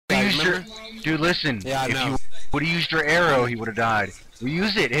your dude? Listen. Yeah, I if know. you would have used your arrow, he would have died. We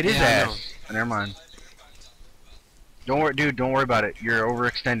use it. Hit his Yeah, I know. ass. Never mind. Don't worry, dude. Don't worry about it. You're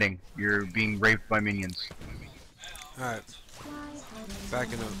overextending. You're being raped by minions. Alright.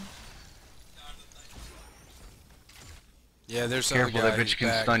 Backing up. Yeah, there's some Careful, guy. that bitch He's can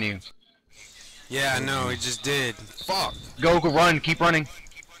back. stun you. Yeah, I know. He just did. Fuck. Go, run. Keep running.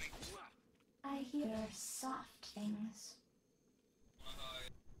 I hear soft things.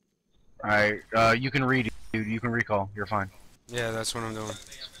 Alright, you can read, dude. You can recall. You're fine. Yeah, that's what I'm doing.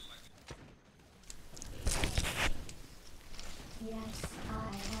 Yes, I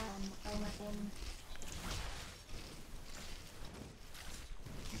am a weapon.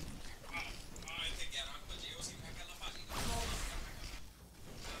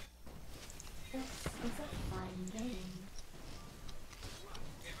 This is a fine game.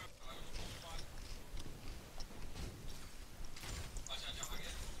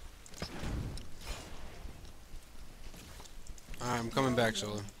 Alright, I'm coming back,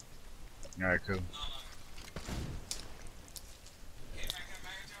 Solo. Alright, cool.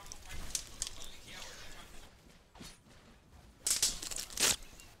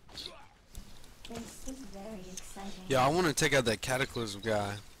 This is very exciting. Yeah, I want to take out that Cataclysm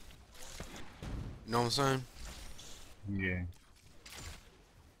guy. You know what I'm saying? Yeah.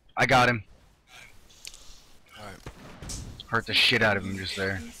 I got him. Alright. Hurt the shit out of him just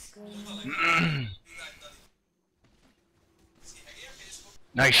there.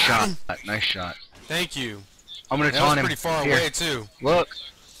 Nice shot. Nice shot. Thank you. I'm gonna That was taunt him. pretty far Here. away, too. Look.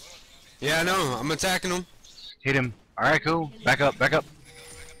 Yeah, I know. I'm attacking him. Hit him. Alright, cool. Back up, back up.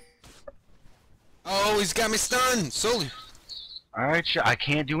 Oh, he's got me stunned. Sully. Alright, I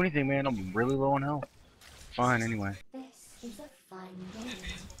can't do anything, man. I'm really low on health. Fine, anyway. This is a fine game.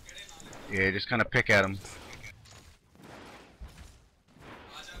 Yeah, just kind of pick at him.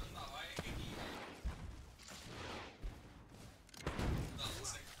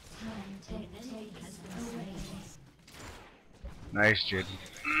 Time to take us away. Nice, Jid.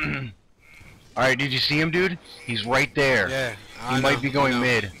 Alright, did you see him, dude? He's right there. Yeah, He might be going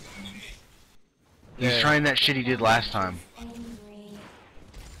mid. He's Yeah. trying that shit he did last time. Angry.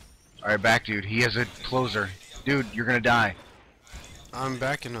 Alright, back, dude. He has a closer. Dude, you're gonna die. I'm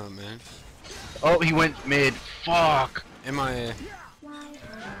backing up, man. Oh, he went mid. Fuck. MIA. Why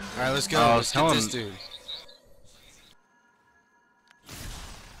Alright, let's go. Oh, Let's tell get this him- dude.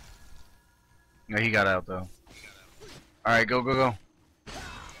 No, he got out, though. Alright, go, go, go.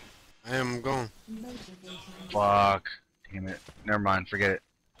 I am going. motivating? Fuck. Damn it. Never mind, forget it.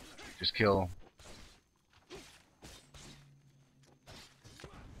 Just kill.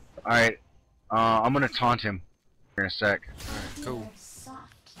 Alright. I'm gonna taunt him here in a sec. Alright, cool.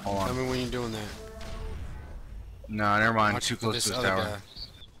 Soft. Hold Tell on. me when you're doing that. No, never mind. Watch Too for close this to his other tower. guy.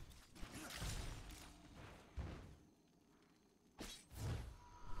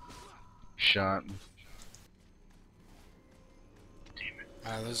 Shot.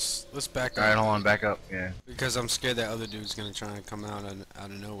 Alright, let's back Alright, up. hold on. Back up. Yeah. Because I'm scared that other dude's gonna try and come out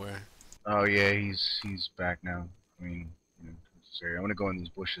of nowhere. Oh, yeah, he's back now. I mean, you know, sorry. I'm gonna go in these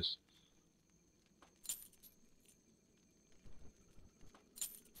bushes.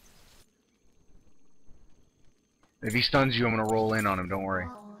 If he stuns you, I'm gonna roll in on him. Don't worry.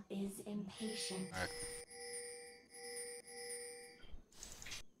 All is impatient.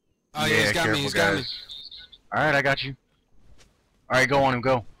 Oh yeah, he's got me. He's got me. Alright, I got you. Alright, go on him.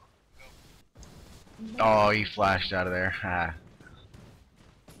 Go. Oh, he flashed out of there. Ah.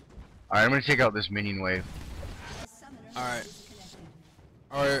 Alright, I'm gonna take out this minion wave. Alright.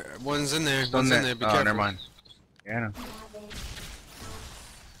 Alright, one's in there. Stun One's that. in there. Be Oh, careful. never mind. Yeah, I know.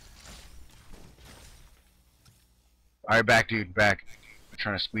 Alright, back, dude. Back. I'm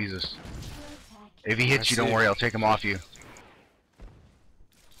trying to squeeze us. If he hits I you, don't see. worry. I'll take him off you.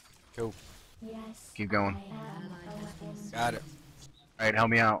 Cool. Yes, Keep going. I am a weapon. Got it. Alright, help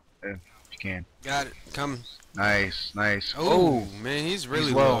me out if you can. Got it. Coming. Nice, nice. Oh, man, he's really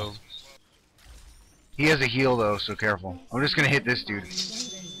he's low. low. He has a heal though, so careful. I'm just gonna hit this dude.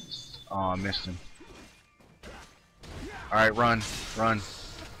 Oh, I missed him. Alright, run. Run.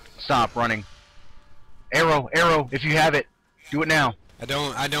 Stop running. Arrow, arrow, if you have it. Do it now. I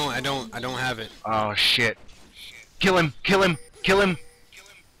don't have it. Oh, shit. Kill him, kill him, kill him.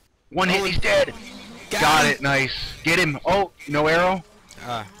 One hit, he's dead. Got him. it, nice. Get him. Oh, no arrow?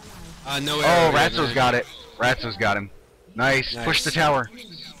 No Oh, arrow yet, Ratzo's man. got it. Ratzo's got him. Nice. Nice. Push the tower.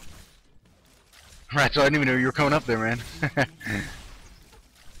 Ratzo, I didn't even know you were coming up there, man.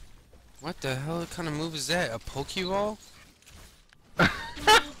 What the hell kind of move is that? A Pokeball?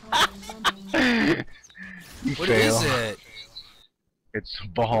 You What fail. is it? It's a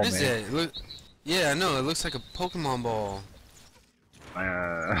ball, What is man. that? Look. Yeah, I know. It looks like a Pokemon ball.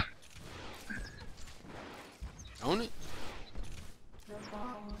 Don't it? The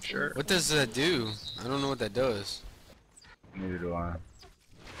ball Sure. What does that do? I don't know what that does. Neither do I.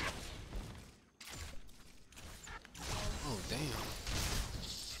 Oh damn.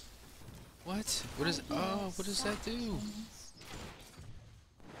 What? What is? Oh, what does that do?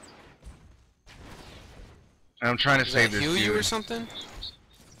 I'm trying to Does save that this heal you or dude. something?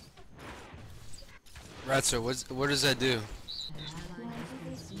 Ratzer, what does that do? Life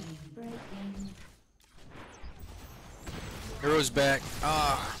is breaking. Hero's back.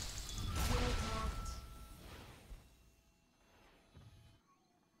 Ah. You attacked.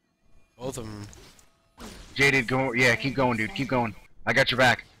 Both of them. Jaded, go. Yeah, keep going, dude. Keep going. I got your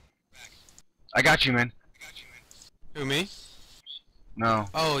back. I got you, man. Who, me? No.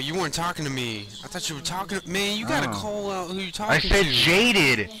 Oh, you weren't talking to me. I thought you were talking. Man, you gotta Oh. call out who you talking I said to.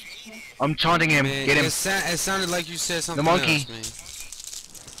 jaded. I'm taunting him. Man, Get him. it sounded like you said something monkey. else,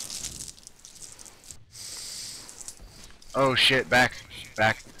 man. Oh shit, back.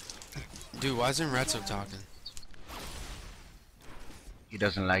 Back. Dude, why isn't Ratzo talking? He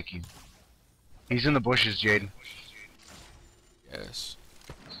doesn't like you. He's in the bushes, Jade. Yes.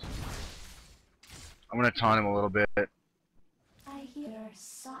 I'm gonna taunt him a little bit. I hear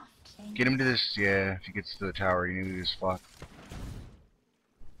soft things. Get him to this. Yeah, if he gets to the tower, you knew he was fucked.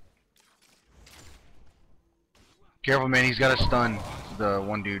 Careful, man. He's got a stun. The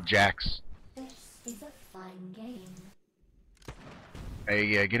one dude, Jax. This is a fun game. Hey,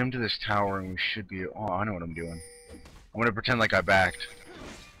 yeah, get him to this tower, and we should be. Oh, I know what I'm doing. I'm gonna pretend like I backed.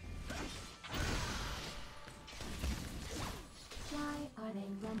 Why are they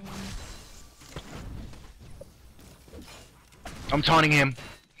running? I'm taunting him.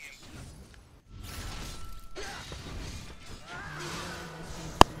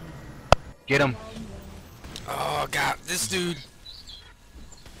 Get him. Oh god, this dude.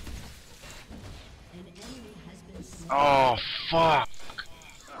 Oh, fuck.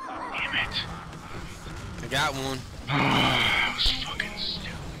 Damn it. I got one. That was fucking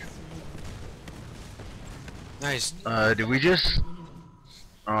stupid. Nice. Did we just...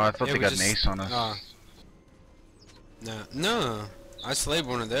 Oh, I thought Yeah, they we got just- an ace on us. No. I slayed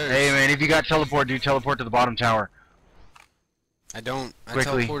one of theirs. Hey, man, if you got teleport, dude, teleport to the bottom tower. I don't. I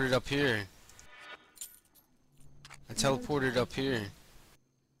Quickly. teleported up here. I teleported up here.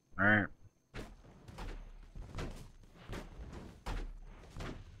 Alright.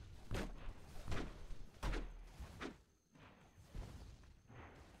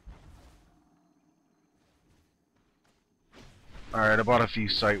 Alright, I bought a few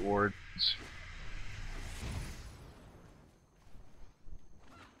sight wards.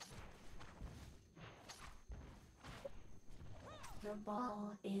 The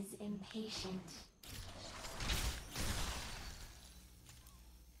ball is impatient.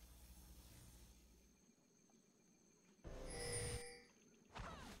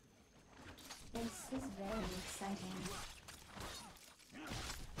 This is very exciting.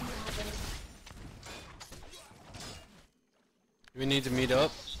 We need to meet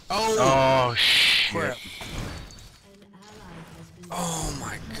up. Oh, Oh, shit. crap. Oh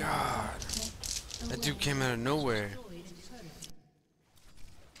my god. That dude came out of nowhere.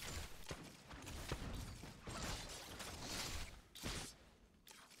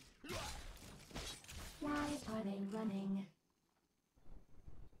 Why are they running?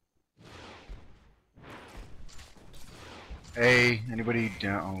 Hey, anybody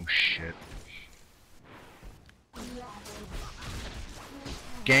down? Oh, shit.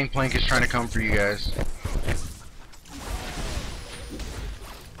 Gangplank is trying to come for you guys.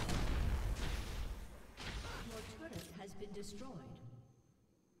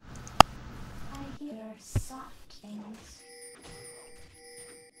 I hear soft things.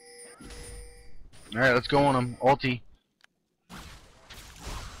 Alright, let's go on him. Ulti.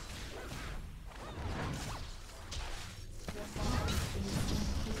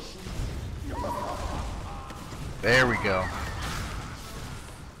 There we go.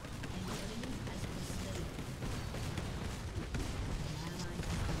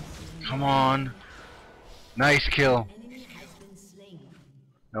 Come on. Nice kill.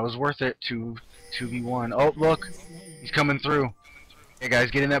 That was worth it. 2v1. Oh, look. He's coming through. Hey,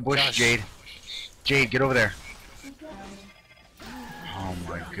 guys, get in that bush, Gosh. Jade. Jade, get over there. Oh,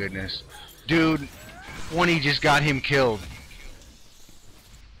 my goodness. Dude, 20 just got him killed.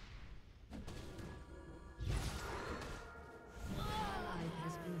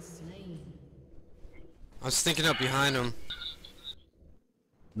 I was thinking up behind him.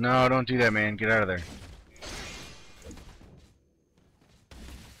 No, don't do that, man. Get out of there.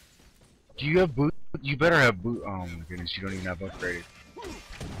 Do you have boot? You better have boot. Oh my goodness, you don't even have upgraded.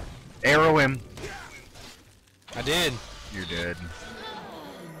 Arrow him. I did. You're dead.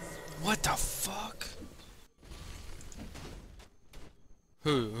 What the fuck?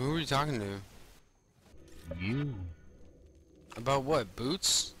 Who are you talking to? You. About what?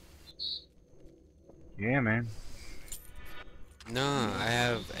 Boots? Yeah, man. No, I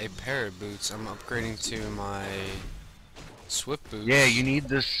have a pair of boots. I'm upgrading to my Swift boots. Yeah, you need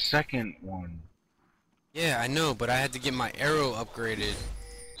the second one. Yeah, I know, but I had to get my arrow upgraded.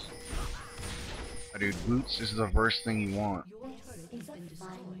 Oh, dude, boots is the first thing you want. This is a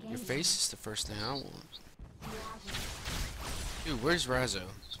fun game. Your face is the first thing I want. Dude, where's Razzo?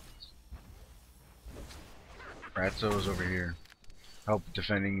 Ratso is over here. Help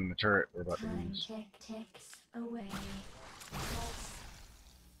defending the turret we're about to Time lose. ticks away.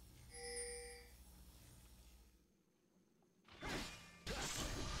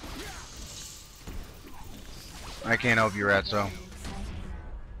 Yes, I can't help you, Ratso. exciting.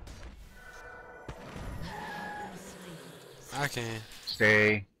 I can't.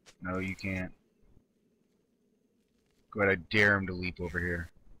 Stay. No, you can't. Go ahead, I dare him to leap over here.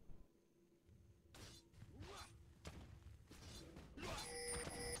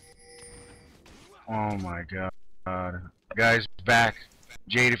 Oh my god. Guys, back.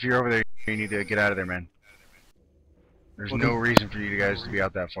 Jade, if you're over there, you need to get out of there, man. There's no reason for you guys to be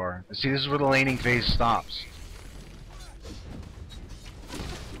out that far. See, this is where the laning phase stops.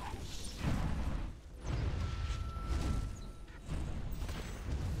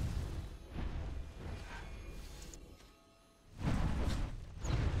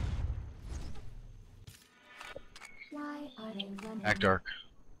 Why are they running? Act dark.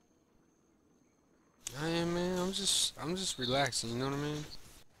 I am, man. I'm just relaxing. You know what I mean?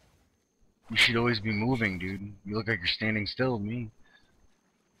 You should always be moving, dude. You look like you're standing still to me.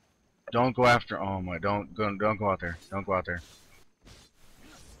 Don't go after. Oh my! Don't go out there. Don't go out there.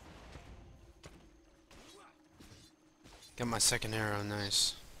 Got my second arrow.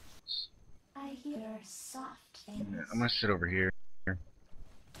 Nice. I hear soft things. I'm gonna sit over here.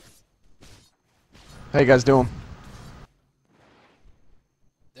 How you guys doing?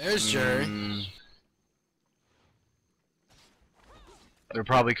 There's Jerry. They're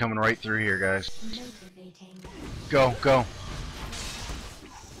probably coming right through here, guys. Motivating. Go, go.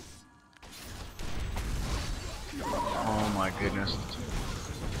 Oh my goodness.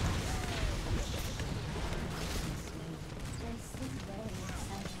 This is very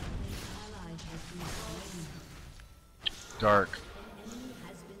exciting. Dark.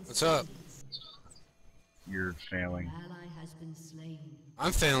 What's up? You're failing.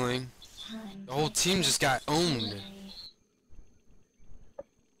 I'm failing. Time The whole team just got owned. away.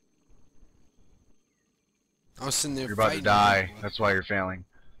 I was sitting there You're about to fighting. die. That's why you're failing.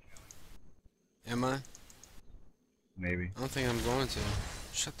 Am I? Maybe. I don't think I'm going to.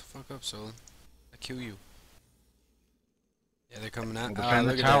 Shut the fuck up, Solon. I kill you. Yeah, they're coming out. Well, defend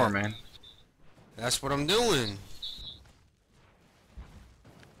look the at tower, that. man. That's what I'm doing.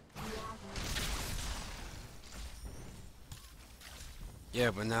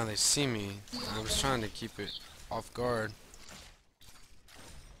 Yeah, but now they see me. I was trying to keep it off guard.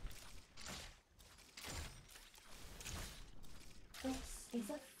 This is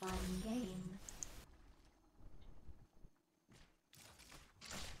a fun game.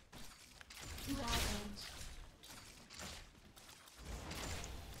 Ravage.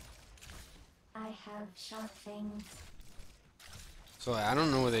 I have sharp things. So I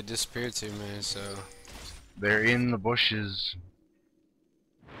don't know where they disappeared to, man. So They're in the bushes.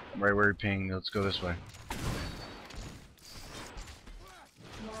 Right where you're pinging. Let's go this way.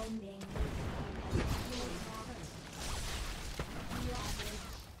 Blinding.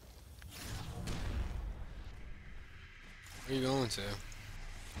 where you going to?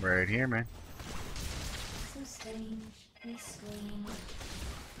 Right here, man. So strange. They scream.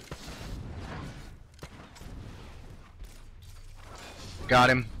 Got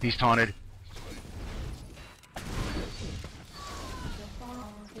him. He's taunted. The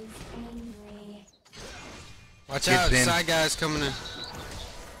ball is angry. Watch Gets out! in. Side guys coming in.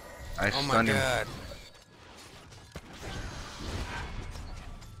 I Oh my stunned him. god!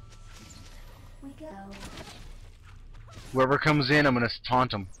 We go. Whoever comes in, I'm gonna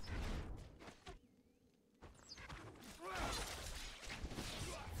taunt him.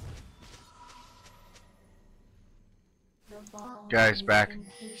 The ball Guys, is back.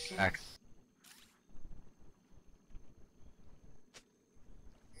 impatient. Back.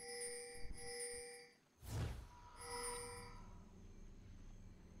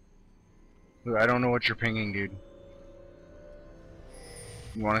 Look, I don't know what you're pinging, dude.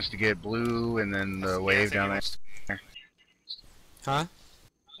 You want us to get blue and then the wave down there? Huh?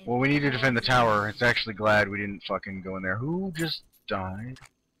 Well, we need to defend the tower. It's actually glad we didn't fucking go in there. Who just died?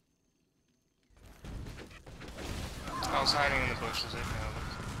 I was hiding in the bushes. I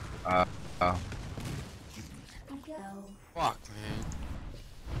found Oh. We go. Fuck, man.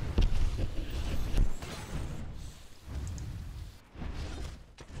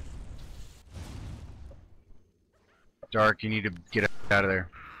 Dark, you need to get out of there.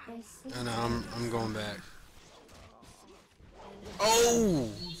 This is I know, I'm going back. Oh!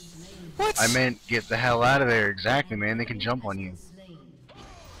 What? I meant get the hell out of there. Exactly, man. They can jump on you.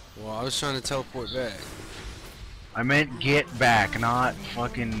 Well, I was trying to teleport back. I meant get back, not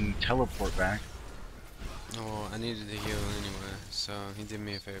fucking teleport back. Oh, well, I needed to heal anyway, so he did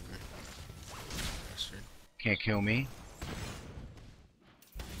me a favor. Bastard. Can't kill me.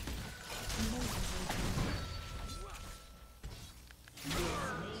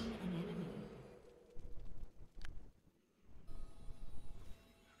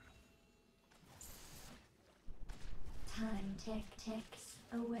 time ticks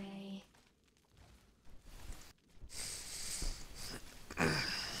away. We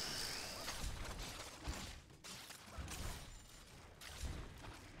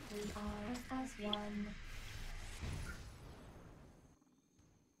are as one.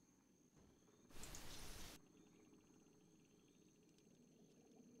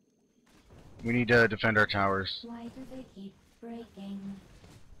 We need to defend our towers. Why do they keep breaking?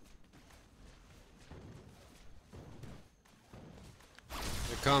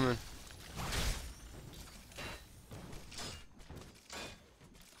 They're coming.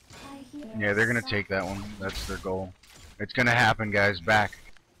 I hear Yeah, they're gonna take that one. That's their goal. It's gonna happen, guys. Back.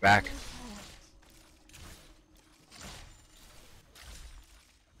 Back.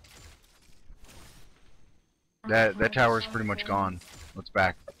 That tower's pretty much gone. Let's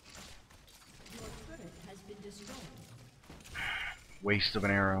back. Waste of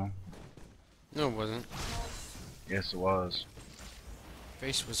an arrow. No, it wasn't. Yes, it was.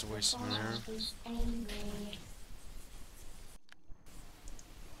 Face was a waste of an arrow. Is angry.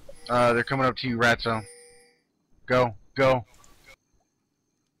 They're coming up to you, Ratso. Go. Go.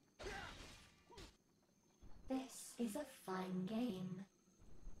 This is a fun game.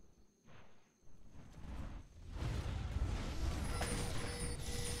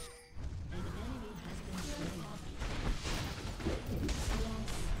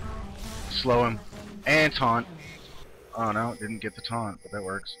 Slow him. And taunt. Oh no, didn't get the taunt, but that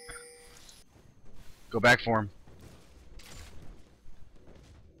works. Go back for him.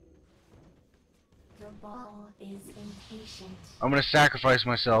 The ball is impatient. I'm gonna sacrifice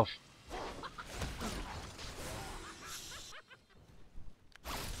myself.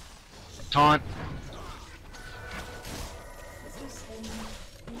 Taunt. System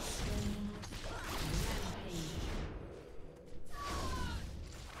is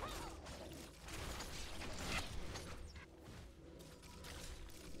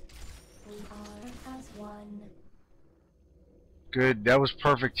we are as one. Good. That was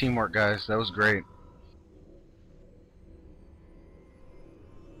perfect teamwork, guys. That was great.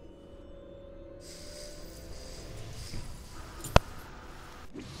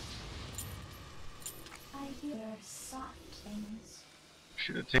 I hear soft things.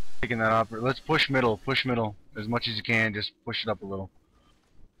 Should have taken that up. Let's push middle. Push middle as much as you can. Just push it up a little.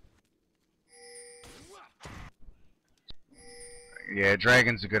 Yeah,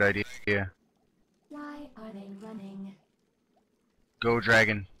 dragon's a good idea. Why are they running? Go,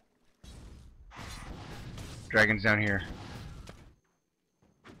 dragon. Dragon's down here.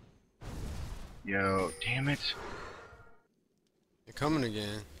 Yo, damn it. They're coming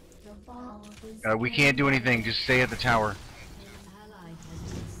again. The ball is We can't do anything. Just stay at the tower.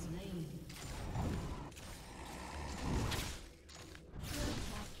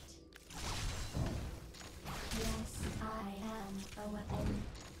 Yes, I am a weapon.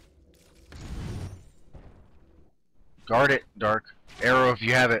 Guard it, Dark. Arrow if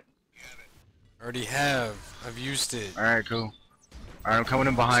you have it. Already have. I've used it. Alright, cool. Alright, I'm coming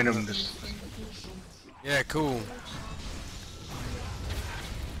in behind him. Just Impatient. Yeah, cool.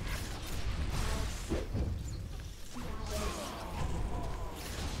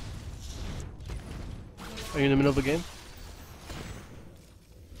 Are you in the middle of the game?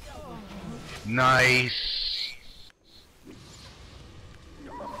 nice.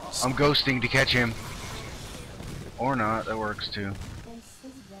 I'm ghosting to catch him. Or not, that works too. This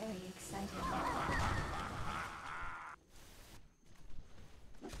is very exciting.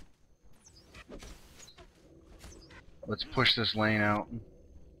 Let's push this lane out.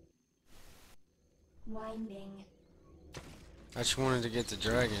 Winding. I just wanted to get the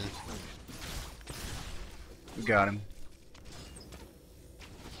dragon. We got him.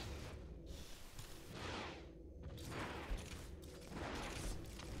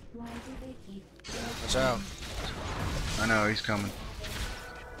 Why do they keep Watch out. I know, he's coming.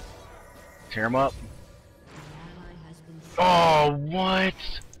 Tear him up. Oh, what?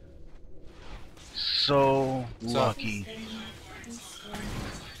 So lucky.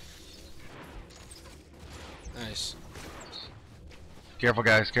 Nice. Careful,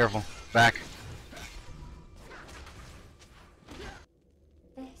 guys, careful. Back.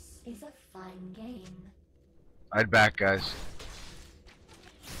 This is a fun game. I'd back, guys.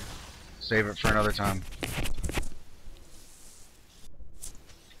 Save it for another time.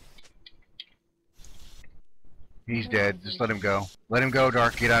 He's dead. Just let him go. Let him go,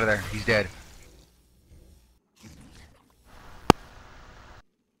 Dark. Get out of there. He's dead.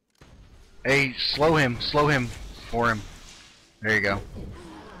 Hey, slow him for him. There you go.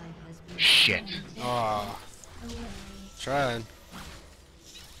 Shit. Aw. Tried.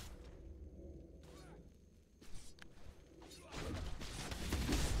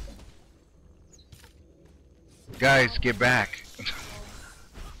 Guys, get back.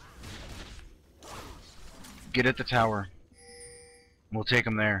 Get at the tower. We'll take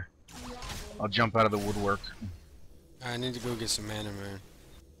him there. I'll jump out of the woodwork. I need to go get some mana, man.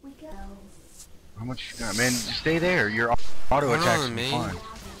 We go. How much you got? Man, just stay there. Your auto Hold attacks on, are man. fine.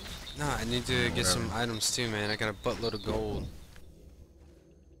 No, I need to get some items too, man. I got a buttload of gold.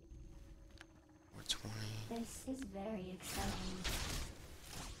 420. This is very exciting.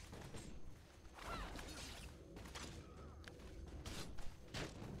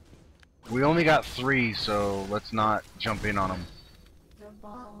 We only got 3, so let's not jump in on them. The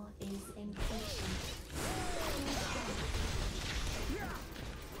ball is impatient.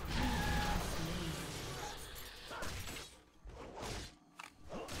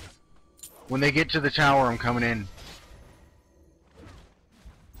 When they get to the tower, I'm coming in.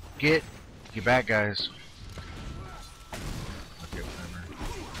 Get back, guys. Okay, whatever.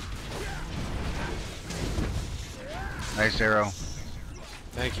 Nice arrow.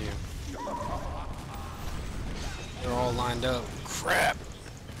 Thank you. They're all lined up. Crap.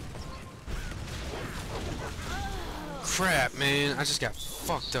 Crap, man. I just got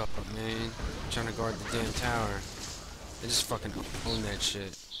fucked up, man. Trying to guard the damn tower. They just fucking own that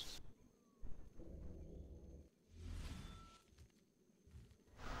shit.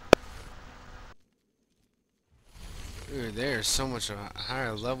 Dude, they're so much a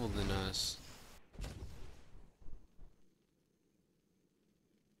higher level than us.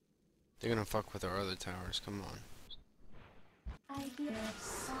 They're gonna fuck with our other towers, come on. I hear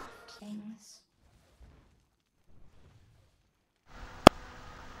soft things.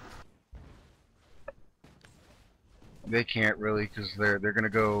 They can't really, because they're gonna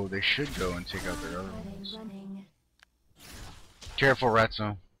go. They should go and take out their other Are they ones. running? Careful,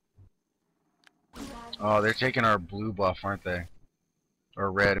 Retso. Oh, they're taking our blue buff, aren't they?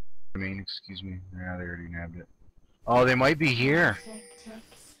 Or red, I mean, excuse me. Yeah, they already nabbed it. Oh, they might be here. Tick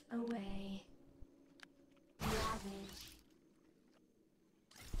ticks away. Ravage.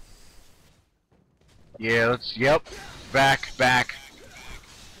 Yeah, let's, yep. Back.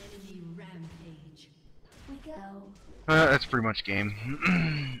 We go. That's pretty much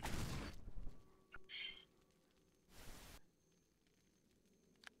game.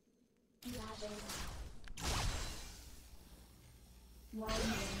 Ravage. Winding.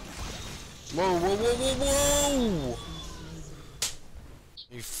 Whoa, whoa, whoa, whoa, whoa!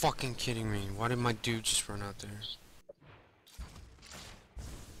 Are you fucking kidding me? Why did my dude just run out there?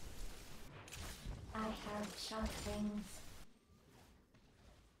 I have sharp things.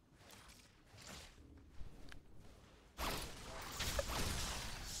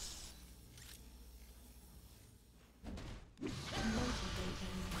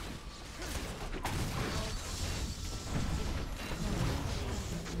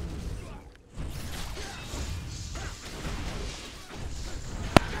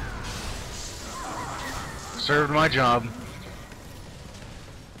 Served my job.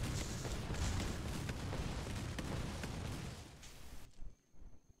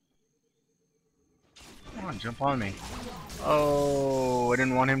 Come on, jump on me. Oh, I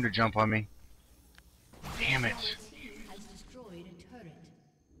didn't want him to jump on me. Damn it.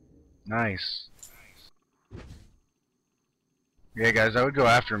 Nice. Yeah, guys, I would go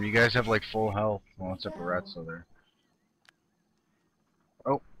after him. You guys have like full health. Well, except for Ratso there.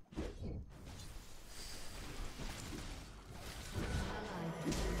 Oh.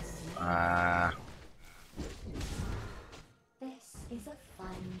 This is a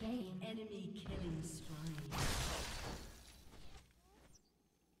fun game. Enemy killing spree.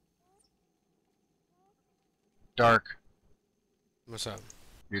 Dark, What's up?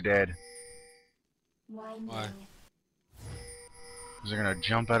 you're dead. Winding. Why? They're gonna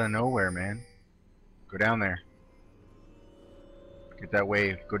jump out of nowhere, man. Go down there. Get that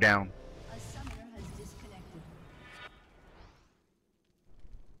wave. Go down. A summoner has disconnected.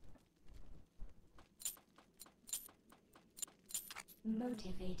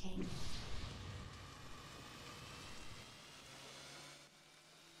 Motivating.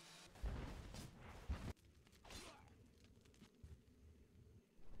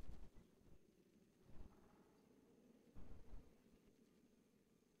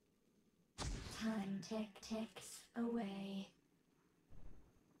 Time ticks away.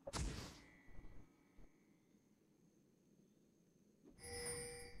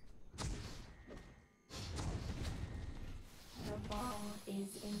 The ball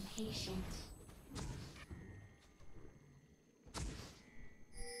is impatient.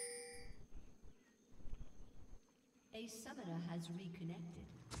 A summoner has reconnected.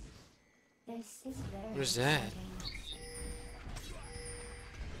 This is very What is that? exciting.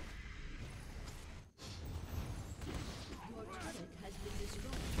 Your turret has been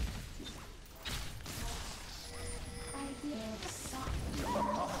destroyed. I hear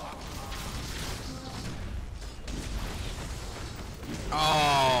soft.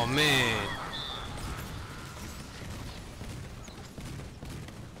 Oh man.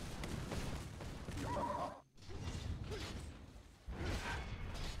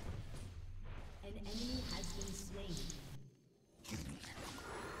 An enemy has been slain.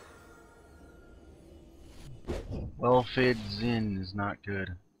 Well fed Zin is not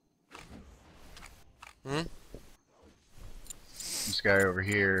good. Hmm? This guy over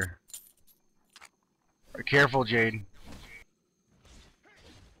here. Careful, Jade.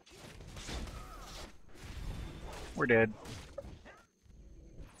 We're dead.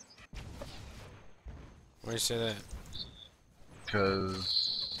 Why you say that?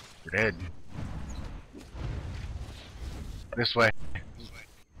 Cause we're dead. This way.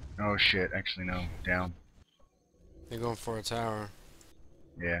 Oh shit, actually no. Down. They're going for a tower.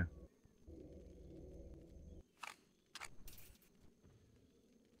 Yeah.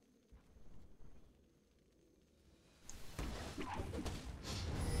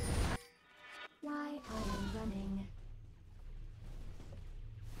 Why are you running?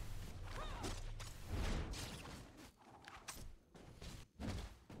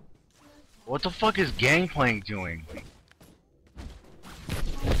 What the fuck is Gangplank doing? I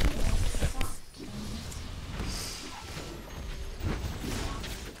hear soft.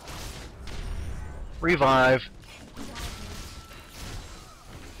 Revive.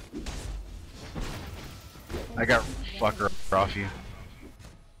 I got fucker off you.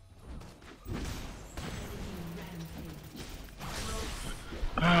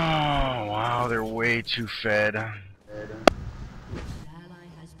 Oh wow, they're way too fed. An ally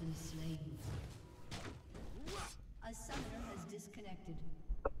has been slain. A summoner has disconnected.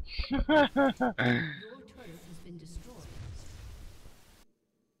 Your turret has been destroyed.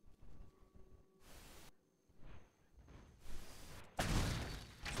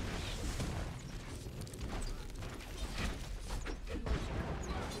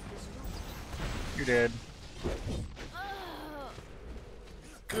 You're dead.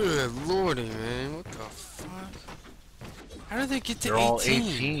 Good lordy, man. What the fuck? How did they get to They're all 18?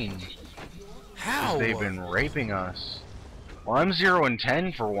 18. How? They've been raping us. Well, I'm 0 and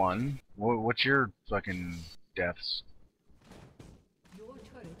 10 for one. What's your fucking deaths? Your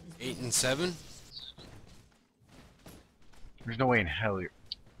turret has been 8 and 7? There's no way in hell you're...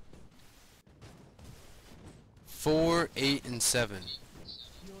 4, 8, and 7.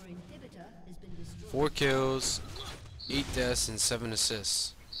 your inhibitor has been destroyed. 4 kills, 8 deaths, and 7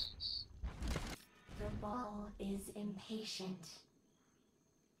 assists. The ball is impatient.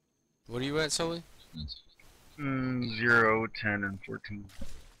 What are you at, Sully? 0, 10, and 14.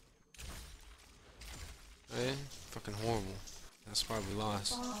 Eh? Fucking horrible. That's why we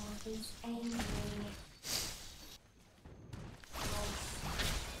lost. Ball is angry.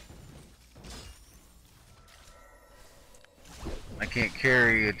 I can't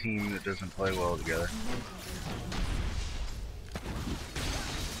carry a team that doesn't play well together.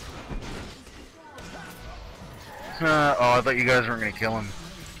 Oh, I thought you guys weren't gonna kill him.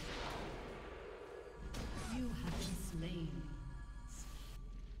 You have been slain.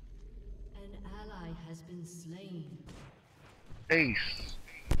 An ally has been slain. Ace.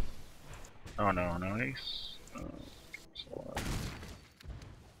 Oh no, no ace. So,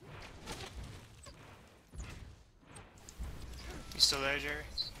 You still there, Jerry?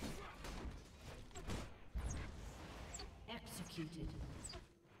 Executed.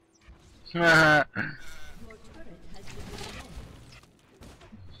 uh, Your turret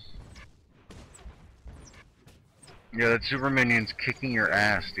Yeah, that super minion's kicking your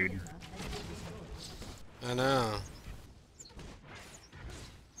ass, dude. I know.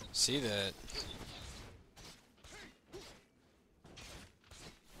 See that?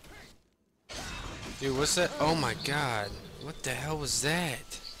 Dude, what's that? Oh my god. What the hell was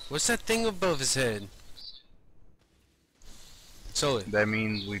that? What's that thing above his head? Sully. That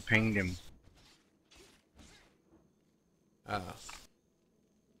means we pinged him. Oh.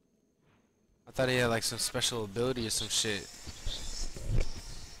 I thought he had like some special ability or some shit.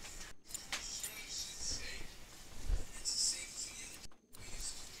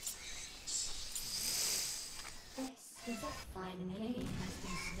 This is a fun game.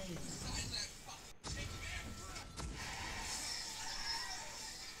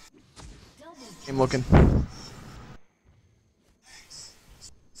 I'm looking.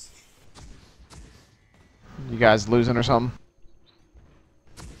 You guys losing or something?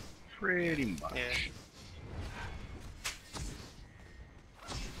 Pretty much. Yeah.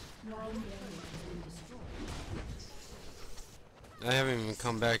 I haven't even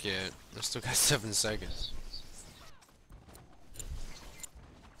come back yet. I still got 7 seconds.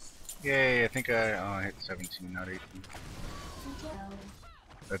 Yay, I think I hit 17, not 18. Well,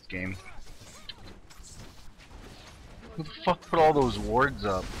 That's game. Who the fuck put all those wards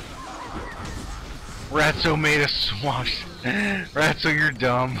up? Ratso made us swash. Ratso, you're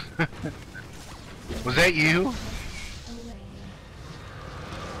dumb. Was that you? away.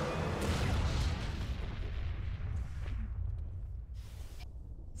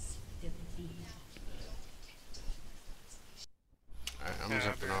 Alright, I'm Yeah, I'll be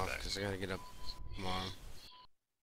jumping right off back. because I gotta get up tomorrow.